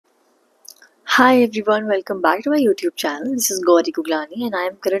Hi everyone, welcome back to my YouTube channel. This is Gauri and I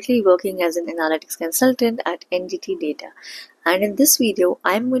am currently working as an analytics consultant at NTT Data. And in this video,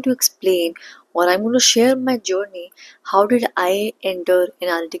 I am going to explain or I'm going to share my journey. How did I enter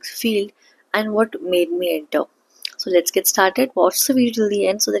analytics field and what made me enter? So let's get started. Watch the video till the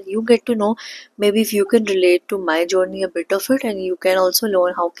end so that you get to know maybe if you can relate to my journey a bit of it, and you can also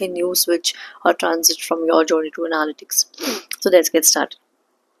learn how can you switch or transit from your journey to analytics. So let's get started.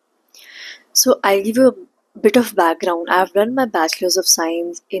 So I'll give you a bit of background. I've done my Bachelor's of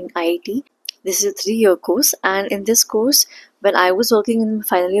Science in IT. This is a 3-year course, and in this course, when I was working in my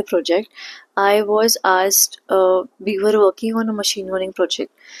final year project, I was asked, we were working on a machine learning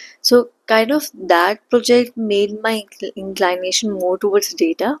project. So kind of that project made my inclination more towards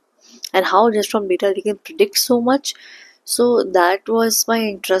data and how just from data we can predict so much. So that was my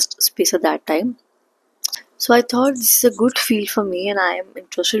interest space at that time. So I thought this is a good field for me, and I am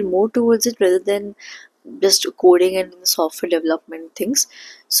interested more towards it rather than just coding and software development things.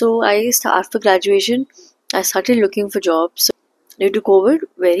 So after graduation, I started looking for jobs. Due to COVID,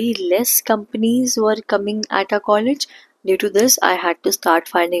 very less companies were coming at our college. Due to this, I had to start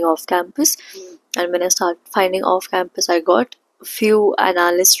finding off campus. And when I started finding off campus, I got a few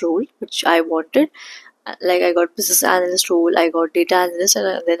analyst role which I wanted. Like I got business analyst role, I got data analyst,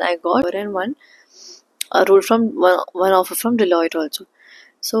 and then I got one a role from one offer from Deloitte also.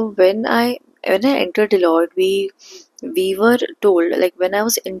 So when I entered Deloitte, we were told, like when I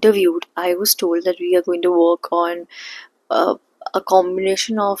was interviewed, I was told that we are going to work on uh, a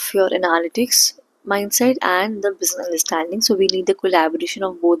combination of your analytics mindset and the business understanding. So we need the collaboration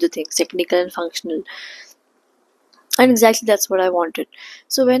of both the things, technical and functional. And exactly that's what I wanted.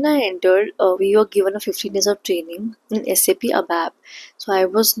 So when I entered, we were given a 15 days of training in SAP ABAP. So I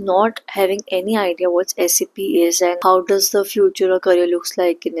was not having any idea what SAP is and how does the future or career looks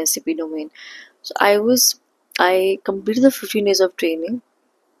like in SAP domain. So I completed the 15 days of training,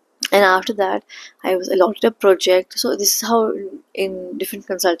 and after that I was allotted a project. So this is how in different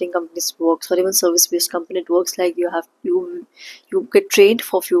consulting companies works, or even service based company it works. Like you get trained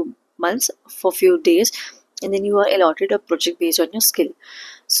for few months, for few days, and then you are allotted a project based on your skill.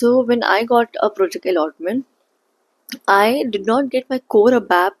 So when I got a project allotment, I did not get my core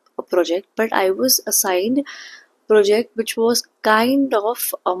ABAP project, but I was assigned project which was kind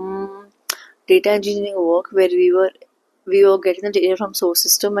of data engineering work, where we were getting the data from source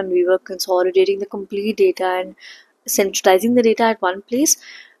system and we were consolidating the complete data and centralizing the data at one place.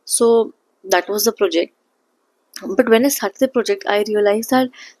 So that was the project. But when I started the project, I realized that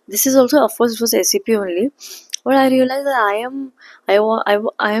this is also, of course, it was SAP only. But I realized that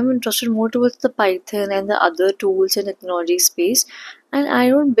I am interested more towards the Python and the other tools and technology space, and I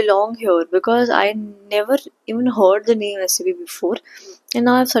don't belong here because I never even heard the name SAP before, and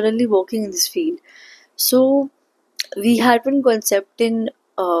now I'm suddenly working in this field. So we had one concept in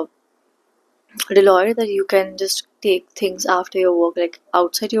Deloitte that you can just take things after your work, like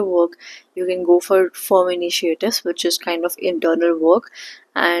outside your work, you can go for firm initiatives, which is kind of internal work,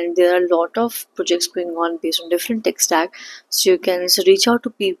 and there are a lot of projects going on based on different tech stack. So you can just reach out to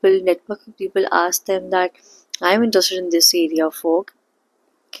people, network with people, ask them that I'm interested in this area of work.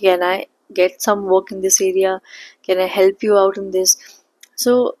 Can I get some work in this area? Can I help you out in this?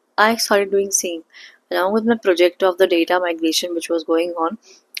 So I started doing same along with my project of the data migration which was going on.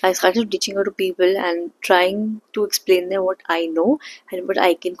 I started reaching out to people and trying to explain them what I know and what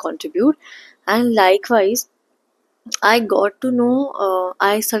I can contribute. And likewise, I got to know,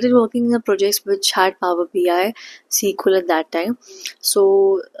 I started working in the projects which had Power BI, SQL at that time.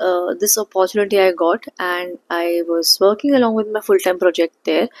 So this opportunity I got, and I was working along with my full-time project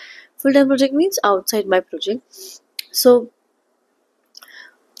there. Full-time project means outside my project. So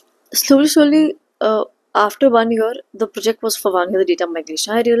slowly, after 1 year, the project was for 1 year, the data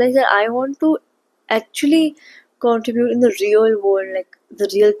migration. I realized that I want to actually contribute in the real world, like the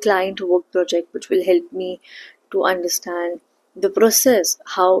real client work project, which will help me to understand the process,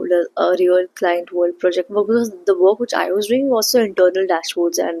 how does a real client world project work, because the work which I was doing was also internal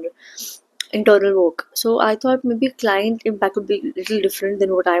dashboards and internal work. So I thought maybe client impact would be a little different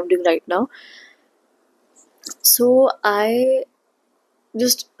than what I'm doing right now. So I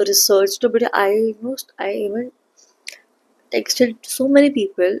just researched a bit. I even texted so many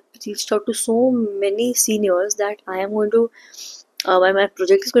people, reached out to so many seniors that I am going to my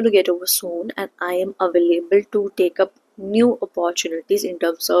project is going to get over soon, and I am available to take up new opportunities in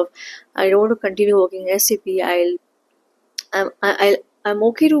terms of I don't want to continue working in SAP. I'm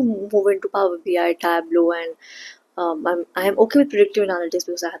okay to move into Power BI, Tableau, and I'm okay with predictive analytics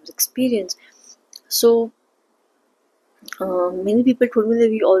because I have experience. So Many people told me that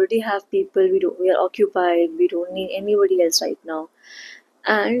we already have people, we are occupied, we don't need anybody else right now.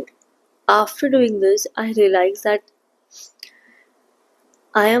 And after doing this, I realized that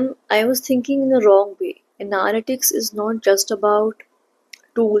I was thinking in the wrong way. And analytics is not just about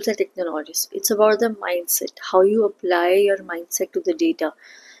tools and technologies. It's about the mindset, how you apply your mindset to the data.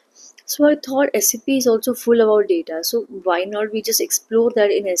 So I thought SAP is also full about data. So why not we just explore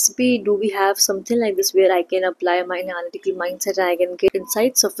that in SAP? Do we have something like this where I can apply my analytical mindset and I can get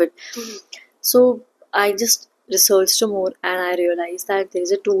insights of it? So I just researched more and I realized that there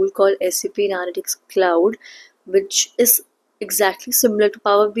is a tool called SAP Analytics Cloud, which is exactly similar to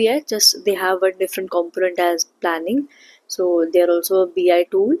Power BI, just they have a different component as planning. So they are also a BI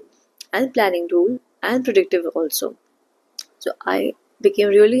tool and planning tool and predictive also. So I became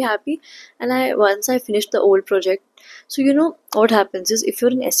really happy, and I once I finished the old project. So you know what happens is if you're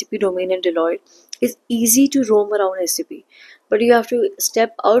in SAP domain in Deloitte, it's easy to roam around SAP, but you have to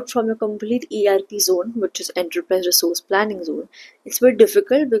step out from your complete ERP zone, which is Enterprise Resource Planning zone. It's very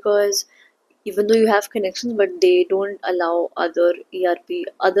difficult because even though you have connections, but they don't allow other ERP,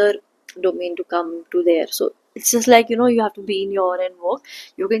 other domain to come to there. So it's just like, you have to be in your own work.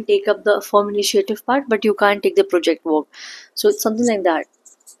 You can take up the firm initiative part, but you can't take the project work. So it's something like that.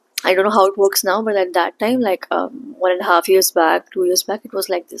 I don't know how it works now, but at that time, like 1.5 years back, 2 years back, it was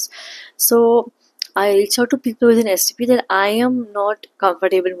like this. So I reached out to people within STP that I am not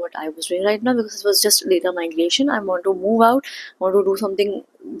comfortable in what I was doing right now because it was just data migration. I want to move out, want to do something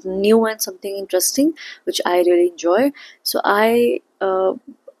new and something interesting, which I really enjoy. So I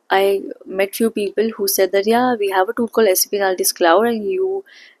met few people who said that yeah, we have a tool called SAP Analytics Cloud, and you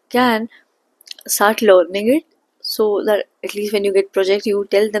can start learning it so that at least when you get project you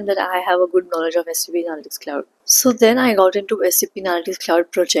tell them that I have a good knowledge of SAP Analytics Cloud. So then I got into SAP Analytics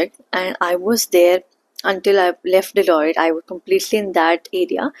Cloud project and I was there until I left Deloitte. I was completely in that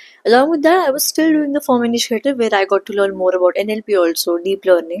area. Along with that, I was still doing the firm initiative where I got to learn more about NLP also, deep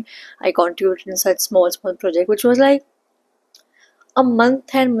learning. I contributed in such small project which was like a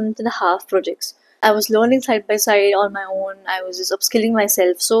month and a half projects. I was learning side by side on my own. I was just upskilling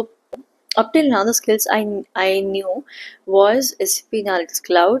myself. So up till now, the skills I knew was SAP Analytics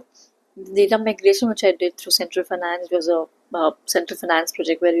Cloud, data migration, which I did through Central Finance, was a Central Finance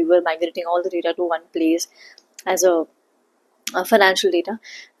project where we were migrating all the data to one place as a financial data,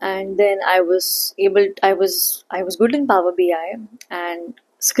 and then I was good in Power BI and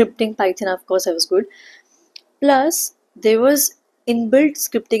scripting Python. Of course, I was good. Plus, there was inbuilt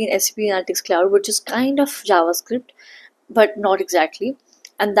scripting in SAP Analytics Cloud, which is kind of JavaScript, but not exactly.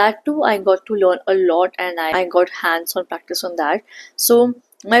 And that too, I got to learn a lot and I got hands on practice on that. So,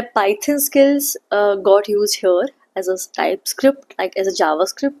 my Python skills got used here as a TypeScript, like as a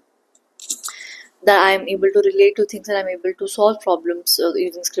JavaScript, that I am able to relate to things and I'm able to solve problems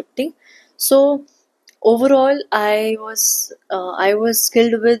using scripting. So, overall, I was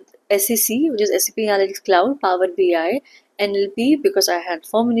skilled with SEC, which is SAP Analytics Cloud, Power BI, NLP because I had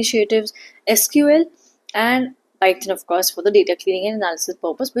form initiatives, SQL, and Python, of course, for the data cleaning and analysis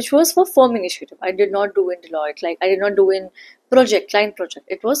purpose, which was for firm initiative. I did not do in Deloitte, like I did not do in client project.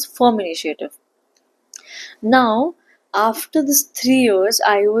 It was firm initiative. Now, after this 3 years,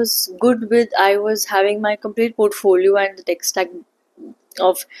 I was having my complete portfolio and the tech stack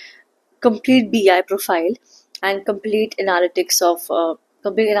of complete BI profile and complete analytics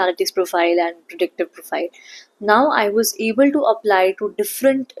profile and predictive profile. Now I was able to apply to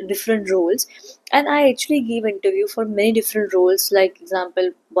different roles, and I actually gave interview for many different roles. Like example,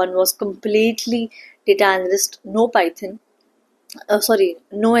 one was completely data analyst, no Python,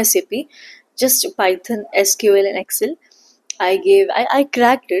 no SAP, just Python, SQL, and Excel. I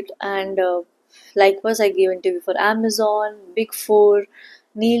cracked it, and likewise I gave interview for Amazon, Big Four,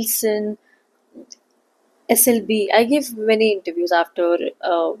 Nielsen, SLB. I gave many interviews after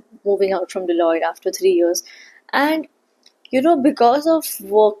moving out from Deloitte after 3 years, and because of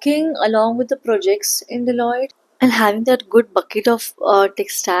working along with the projects in Deloitte and having that good bucket of tech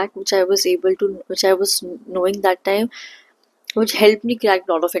stack, which I was knowing that time, which helped me crack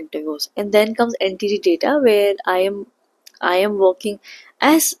a lot of interviews. And then comes NTT Data, where I am working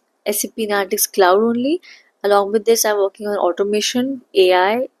as SAP Analytics Cloud only. Along with this, I'm working on automation,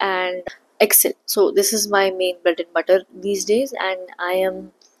 AI, and Excel. So this is my main bread and butter these days, and I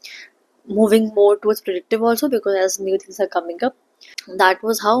am moving more towards predictive also because as new things are coming up. That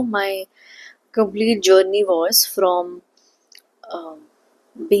was how my complete journey was from um,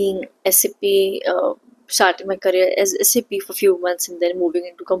 being SAP, starting my career as SAP for few months and then moving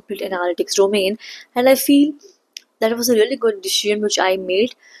into complete analytics domain. And I feel that was a really good decision which I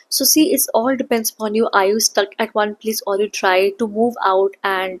made. So see, it all depends upon you. Are you stuck at one place, or you try to move out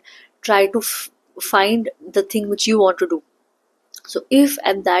and try to find the thing which you want to do? So if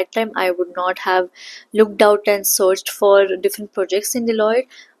at that time I would not have looked out and searched for different projects in Deloitte,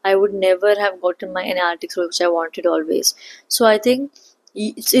 I would never have gotten my analytics role which I wanted always. So I think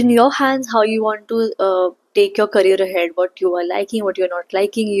it's in your hands how you want to take your career ahead, what you are liking, what you're not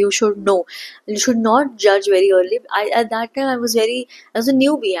liking. You should know. You should not judge very early. At that time I was a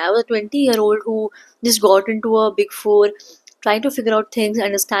newbie. I was a 20-year-old who just got into a big four, trying to figure out things,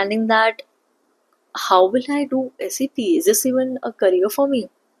 understanding that how will I do SAP? Is this even a career for me?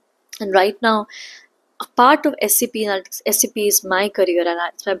 And right now, a part of SAP analytics, SAP is my career and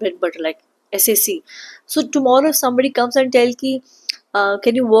it's my bread and butter, like SAC. So tomorrow, if somebody comes and tell ki,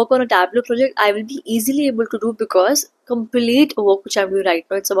 can you work on a Tableau project? I will be easily able to do, because complete work which I'm doing right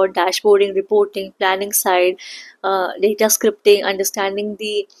now, it's about dashboarding, reporting, planning side, data scripting, understanding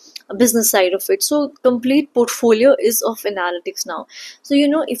the business side of it. So complete portfolio is of analytics now. So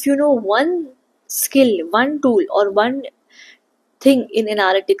if you know one skill, one tool, or one thing in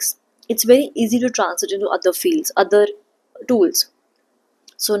analytics, it's very easy to transit into other fields, other tools.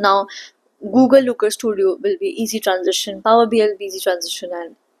 So now Google Looker Studio will be easy transition, Power BI will be easy transition,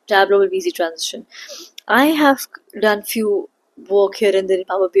 and Tableau will be easy transition. I have done few work here and there in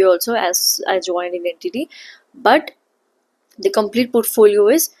Power BI also, as I joined in NTT, but the complete portfolio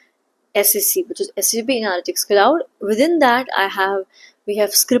is SAC, which is SAP Analytics Cloud. Within that, we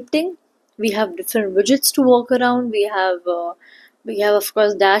have scripting, we have different widgets to work around, we have of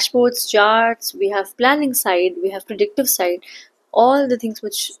course dashboards, charts, we have planning side, we have predictive side. All the things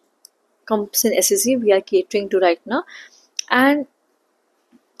which comes in SAC we are catering to right now, and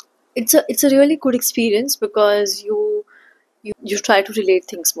it's a really good experience because you try to relate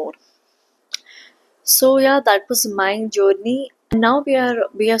things more. So yeah, that was my journey. Now we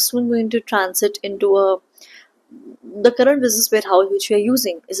are soon going to transit into the current business warehouse which we are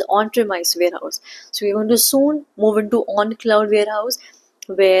using is on-premise warehouse. So we're going to soon move into on-cloud warehouse,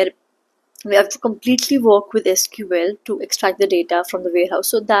 where we have to completely work with SQL to extract the data from the warehouse.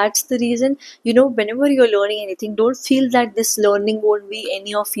 So that's the reason, whenever you're learning anything, don't feel that this learning won't be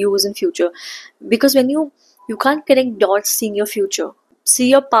any of use in future, because when you can't connect dots seeing your future.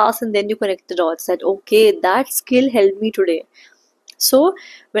 See your past and then you connect the dots that okay, that skill helped me today. So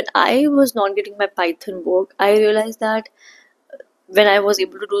when I was not getting my Python work, I realized that when I was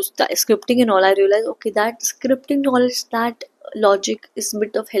able to do scripting and all, I realized okay, that scripting knowledge, that logic is a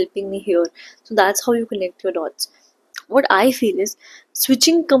bit of helping me here. So that's how you connect your dots. What I feel is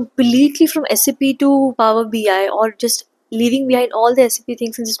switching completely from SAP to Power BI, or just leaving behind all the SAP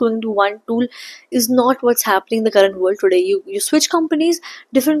things and just going to one tool, is not what's happening in the current world today. You switch companies,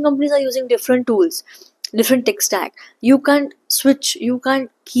 different companies are using different tools, different tech stack. You can't switch, you can't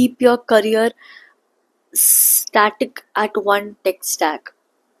keep your career static at one tech stack.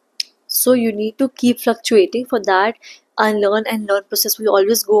 So you need to keep fluctuating. For that, unlearn and learn process will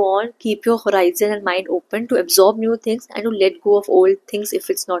always go on. Keep your horizon and mind open to absorb new things and to let go of old things if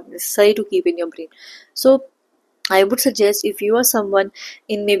it's not necessary to keep in your brain. So I would suggest, if you are someone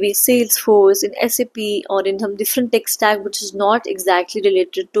in maybe Salesforce, in SAP, or in some different tech stack which is not exactly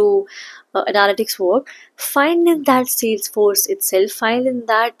related to analytics work, find in that Salesforce itself, find in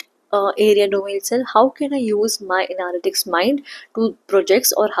that area domain itself, how can I use my analytics mind to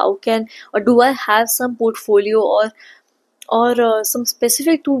projects, or do I have some portfolio or some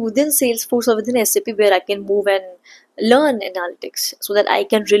specific tool within Salesforce or within SAP where I can move and learn analytics, so that I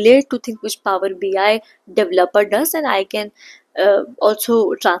can relate to things which Power BI developer does, and I can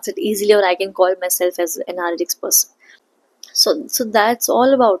also translate easily, or I can call myself as an analytics person. So that's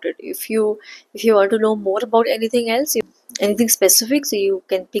all about it. If you want to know more about anything else, anything specific, so you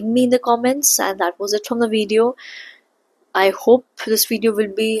can ping me in the comments. And that was it from the video. I hope this video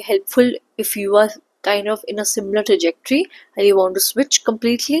will be helpful if you are kind of in a similar trajectory and you want to switch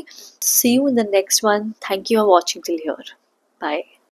completely. See you in the next one. Thank you for watching till here. Bye.